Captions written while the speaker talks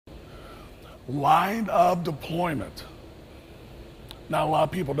line of deployment. Not a lot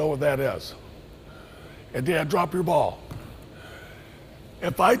of people know what that is. And then drop your ball.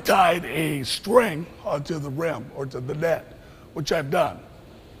 If I tied a string onto the rim or to the net, which I've done,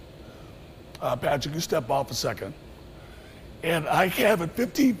 Patrick, you step off a second, and I have it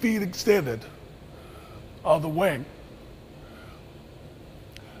 15 feet extended on the wing,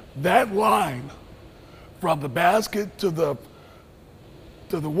 that line from the basket to the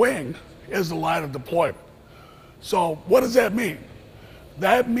wing is the line of deployment. So what does that mean?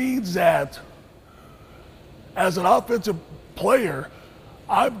 That means that as an offensive player,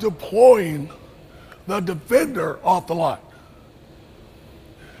 I'm deploying the defender off the line.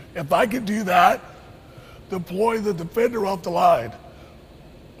 If I can do that, deploy the defender off the line,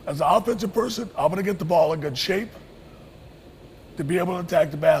 as an offensive person, I'm going to get the ball in good shape to be able to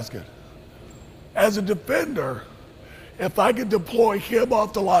attack the basket. As a defender, if I can deploy him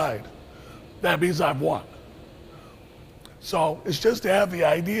off the line, that means I've won. So it's just to have the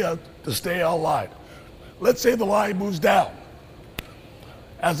idea to stay on line. Let's say the line moves down.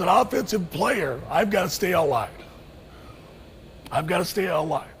 As an offensive player, I've got to stay on line. I've got to stay on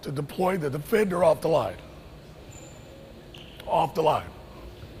line to deploy the defender off the line. Off the line.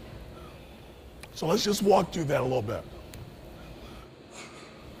 So let's just walk through that a little bit.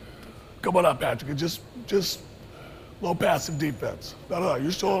 Come on up, Patrick. Just a little passive defense. No,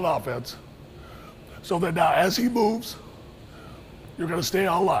 you're still on offense. So then now, as he moves, you're going to stay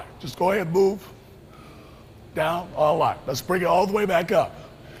on line. Just go ahead and move down on line. Let's bring it all the way back up.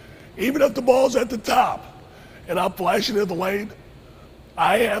 Even if the ball's at the top and I'm flashing in the lane,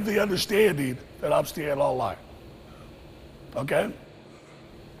 I have the understanding that I'm staying on line. Okay?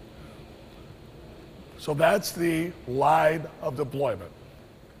 So that's the line of deployment.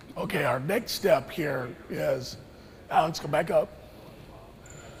 Okay, our next step here is, Alex, come back up.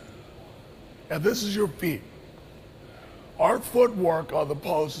 And this is your feet. Our footwork on the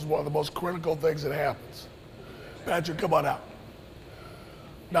post is one of the most critical things that happens. Patrick, come on out.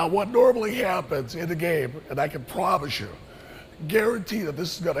 Now, what normally happens in the game, and I can promise you, guarantee that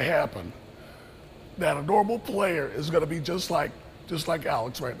this is going to happen, that a normal player is going to be just like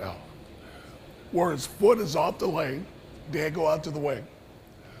Alex right now, where his foot is off the lane, then go out to the wing.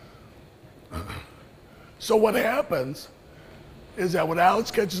 So what happens is that when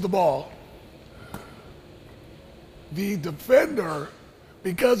Alex catches the ball, the defender,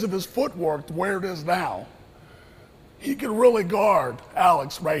 because of his footwork where it is now, he can really guard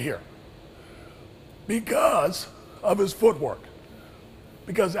Alex right here because of his footwork.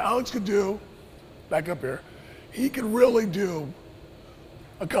 Because Alex can do, back up here, he can really do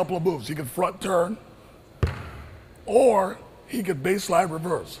a couple of moves. He can front turn, or he can baseline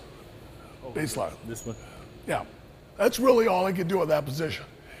reverse. Baseline. This one? Yeah. That's really all he can do in that position.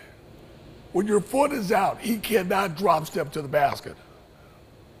 When your foot is out, he cannot drop step to the basket.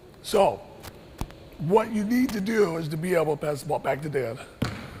 So, what you need to do is to be able to pass the ball back to Dan.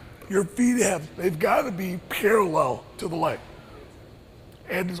 Your feet they've got to be parallel to the leg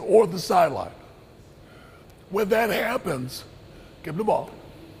or the sideline. When that happens, give him the ball.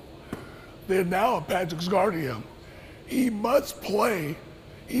 Then now if Patrick's guarding him, he must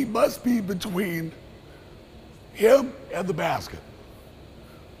be between him and the basket.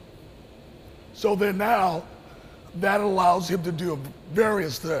 So then now, that allows him to do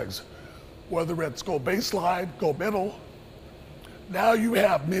various things, whether it's go baseline, go middle. Now you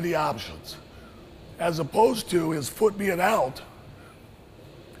have many options, as opposed to his foot being out,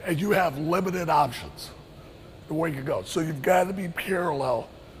 and you have limited options the way you go. So you've got to be parallel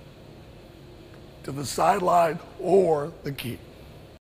to the sideline or the key.